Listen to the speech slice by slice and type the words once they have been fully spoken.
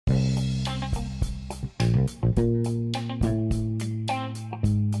ど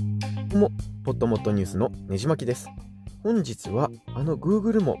うも、ポッドモットニュースのねじまきです。本日は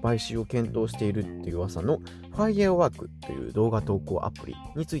Google も買収を検討しているっていう噂の Firework という動画投稿アプリ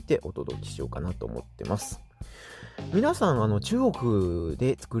についてお届けしようかなと思ってます。皆さん中国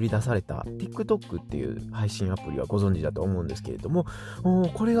で作り出された TikTok っていう配信アプリはご存知だと思うんですけれども、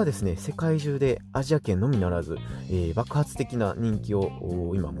これがですね、世界中でアジア圏のみならず、爆発的な人気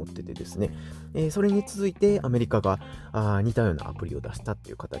を今持っててですね、それに続いてアメリカが似たようなアプリを出したって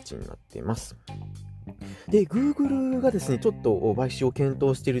いう形になっています。で、Google がですね、ちょっと買収を検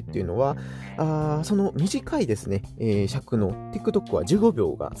討しているっていうのは、その短いですね、尺の TikTok は15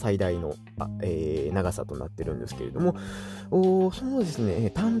秒が最大の、長さとなってるんですけれども、そのです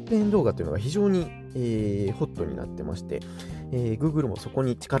ね、短編動画というのが非常に、ホットになってまして、Google もそこ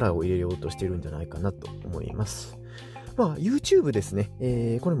に力を入れようとしているんじゃないかなと思います。YouTube ですね、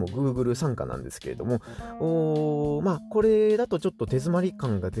これも Google 傘下なんですけれども、これだとちょっと手詰まり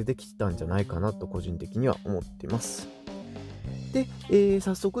感が出てきたんじゃないかなと個人的には思っています。で、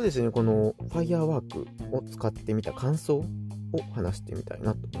早速ですね、この Firework を使ってみた感想を話してみたい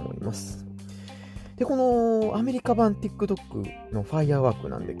なと思います。で、このアメリカ版 TikTok の Firework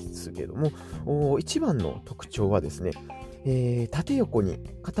なんですけれども、一番の特徴はですね、縦横に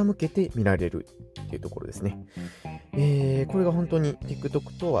傾けて見られるっていうところですね。これが本当に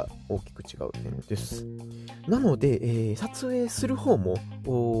TikTok とは大きく違う点です。なので、撮影する方も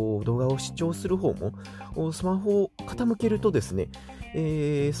動画を視聴する方もスマホを傾けるとですね、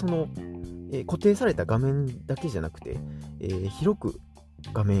その、固定された画面だけじゃなくて、広く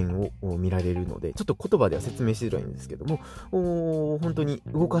画面を見られるので、ちょっと言葉では説明しづらいんですけども、本当に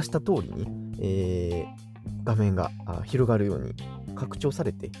動かした通りに、画面が広がるように拡張さ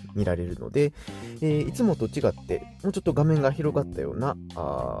れて見られるので、いつもと違ってもうちょっと画面が広がったような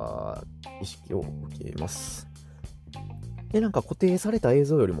意識を受けます。で、なんか固定された映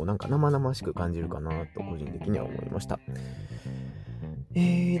像よりもなんか生々しく感じるかなと個人的には思いました。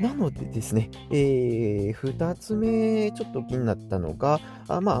なのでですね、2つ目ちょっと気になったのが、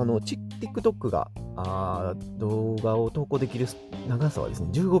TikTok が動画を投稿できる長さはですね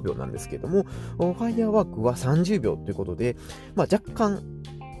15秒なんですけども、Firework は30秒ということで、若干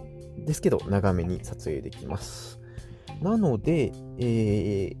ですけど長めに撮影できます。なので、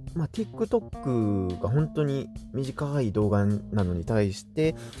TikTok が本当に短い動画なのに対し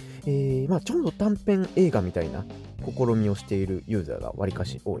て、ちょうど短編映画みたいな試みをしているユーザーがわりか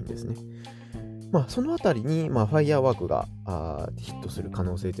し多いんですね。そのあたりに、Firework がヒットする可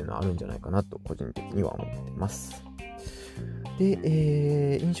能性というのはあるんじゃないかなと個人的には思っています。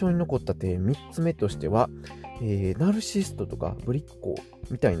で、印象に残った点3つ目としては、ナルシストとかぶりっ子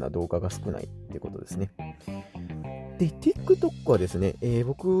みたいな動画が少ないということですね。で、TikTok はですね、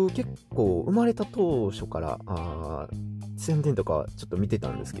僕結構生まれた当初から宣伝とかちょっと見て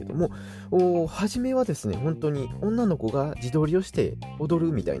たんですけども、初めはですね、本当に女の子が自撮りをして踊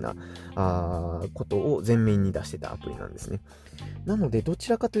るみたいなことを前面に出してたアプリなんですね。なので、ど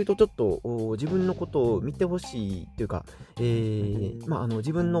ちらかというとちょっと自分のことを見てほしいというか、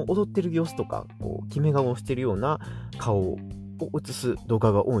自分の踊ってる様子とか、決め顔をしてるような顔を映す動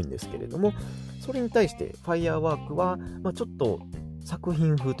画が多いんですけれども、それに対して Firework は、ちょっと作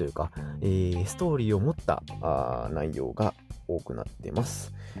品風というか、ストーリーを持った内容が多くなっていま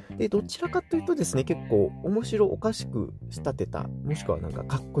す。で、どちらかというとですね、結構面白おかしく仕立てた、もしくはなんか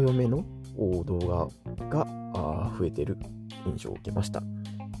かっこよめの動画が増えている印象を受けました。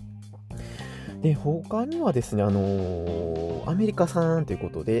で、他にはですね、アメリカ産というこ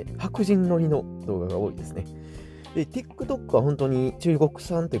とで白人乗りの動画が多いですね。で、TikTok は本当に中国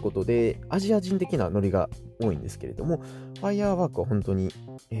産ということでアジア人的なノリが多いんですけれども、Firework は本当に、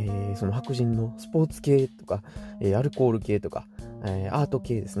その白人のスポーツ系とか、アルコール系とか、アート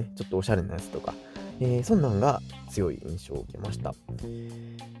系ですね、ちょっとおしゃれなやつとか、そんなんが強い印象を受けました。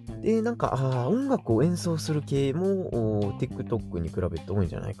で、なんか音楽を演奏する系もTikTok に比べて多いん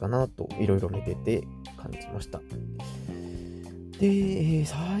じゃないかなといろいろ見てて感じました。で、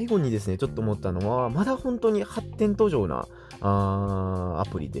最後にですね、ちょっと思ったのは、まだ本当に発展途上なア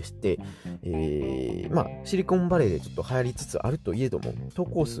プリでして、シリコンバレーでちょっと流行りつつあるといえども、投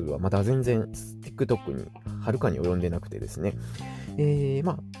稿数はまだ全然 TikTok にはるかに及んでなくてですね、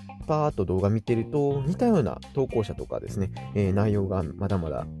パーッと動画見てると似たような投稿者とかですね、内容がまだ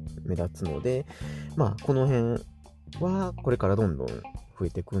まだ目立つので、この辺はこれからどんどん増増え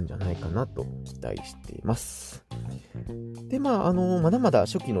てくんじゃないかなと期待しています。で、まだまだ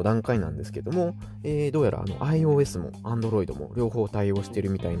初期の段階なんですけども、どうやらiOS も Android も両方対応している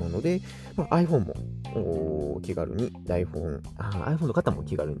みたいなので、iPhone も気軽にiPhone の方も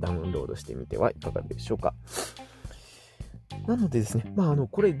気軽にダウンロードしてみてはいかがでしょうか。なのでですね、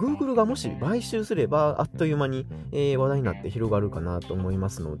これ Google がもし買収すればあっという間に、話題になって広がるかなと思いま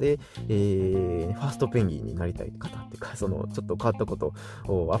すので、ファーストペンギンになりたい方っていうか、ちょっと変わったこと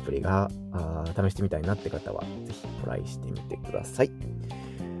をアプリが試してみたいなって方はぜひトライしてみてください。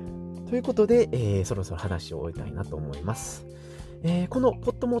ということで、そろそろ話を終えたいなと思います。この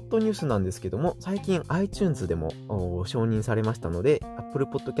ポッドモッドニュースなんですけども、最近 iTunes でも承認されましたので、Apple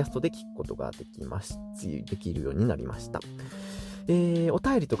Podcast で聞くことができるようになりました。お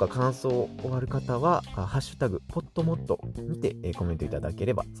便りとか感想ある方は、ハッシュタグポッドモッドにて、コメントいただけ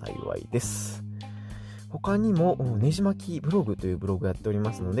れば幸いです。他にもねじまきブログというブログをやっており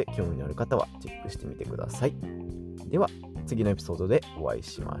ますので、興味のある方はチェックしてみてください。では次のエピソードでお会い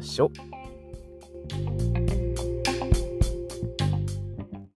しましょう。